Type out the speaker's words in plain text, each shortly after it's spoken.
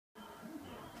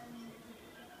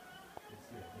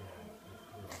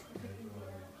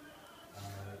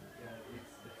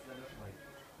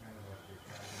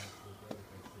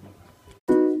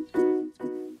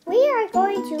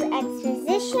going to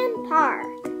Exposition Park.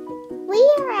 We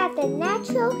are at the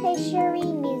Natural History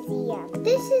Museum.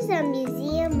 This is a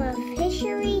museum of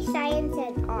history, science,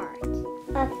 and art.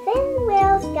 A fin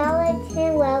whale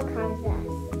skeleton welcomes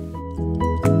us.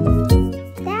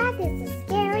 That is a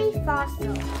scary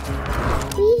fossil.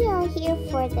 We are here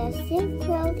for the Silk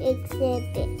Road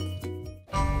exhibit.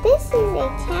 This is a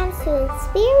chance to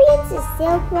experience the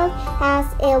Silk Road as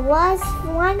it was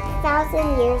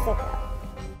 1,000 years ago.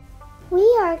 We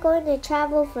are going to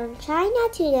travel from China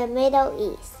to the Middle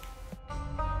East.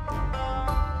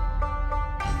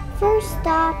 First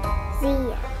stop,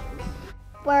 Zia.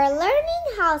 We're learning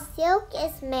how silk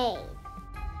is made.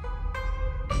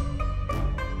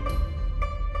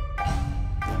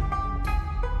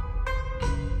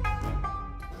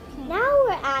 Now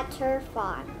we're at Turf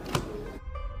Farm.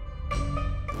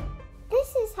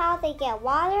 This is how they get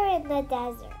water in the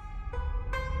desert.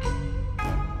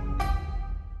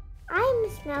 I'm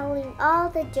smelling all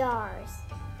the jars.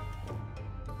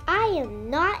 I am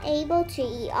not able to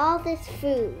eat all this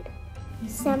food.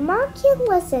 Samarkand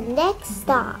was the next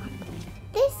stop.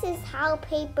 This is how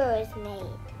paper is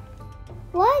made.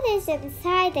 What is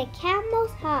inside the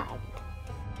camel's hub?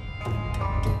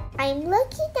 I'm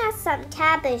looking at some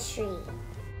tapestry.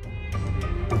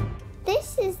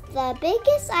 This is the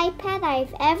biggest iPad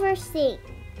I've ever seen.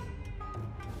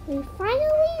 We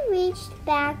finally reached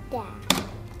Baghdad.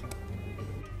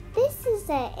 This is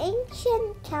an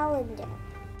ancient calendar.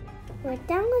 We're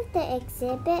done with the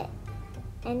exhibit,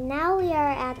 and now we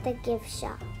are at the gift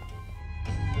shop.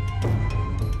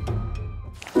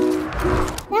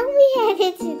 Now we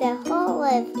headed to the Hall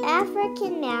of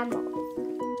African Mammals.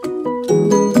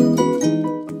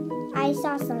 I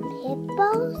saw some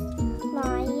hippos,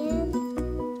 lions,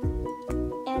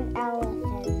 and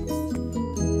elephants.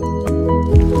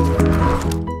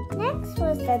 Next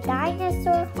was the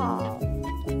Dinosaur Hall.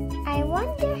 I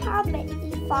wonder how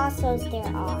many fossils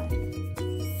there are.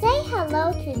 Say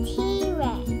hello to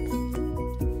T-Rex.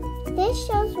 This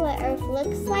shows what Earth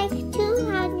looks like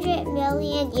 200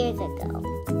 million years ago.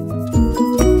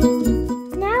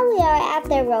 Now we are at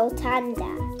the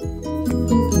Rotunda.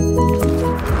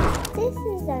 This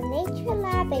is a Nature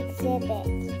Lab exhibit.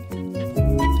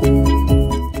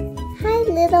 Hi,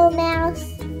 little mouse.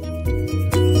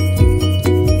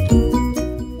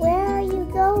 Where are you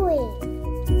going?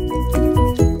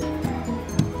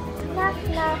 Knock,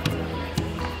 knock.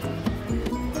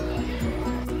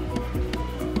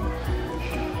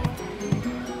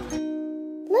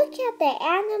 Look at the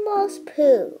animals'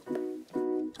 poop.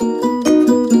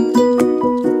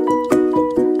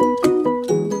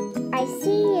 I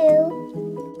see you.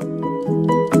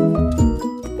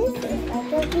 This is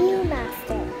like a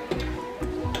Viewmaster.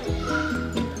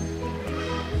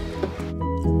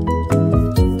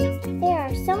 There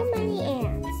are so many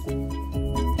ants.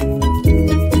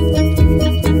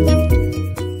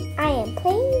 I am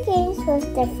playing games with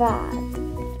the frog.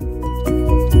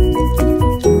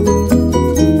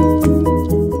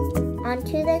 On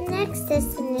to the next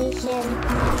destination.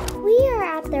 We are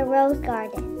at the Rose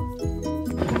Garden.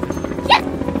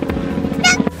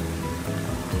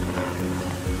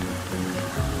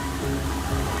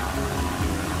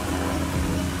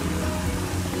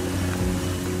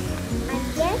 I'm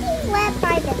getting wet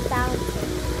by the fountain.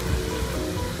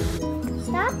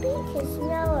 Stopping to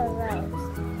smell a rose.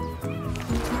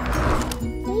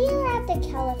 We are at the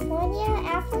California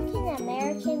African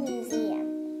American Museum.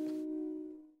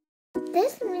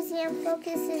 This museum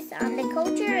focuses on the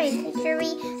culture and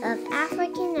history of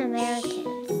African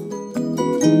Americans.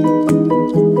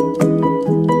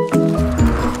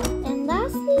 And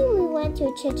lastly, we went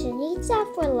to Chichen Itza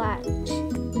for lunch.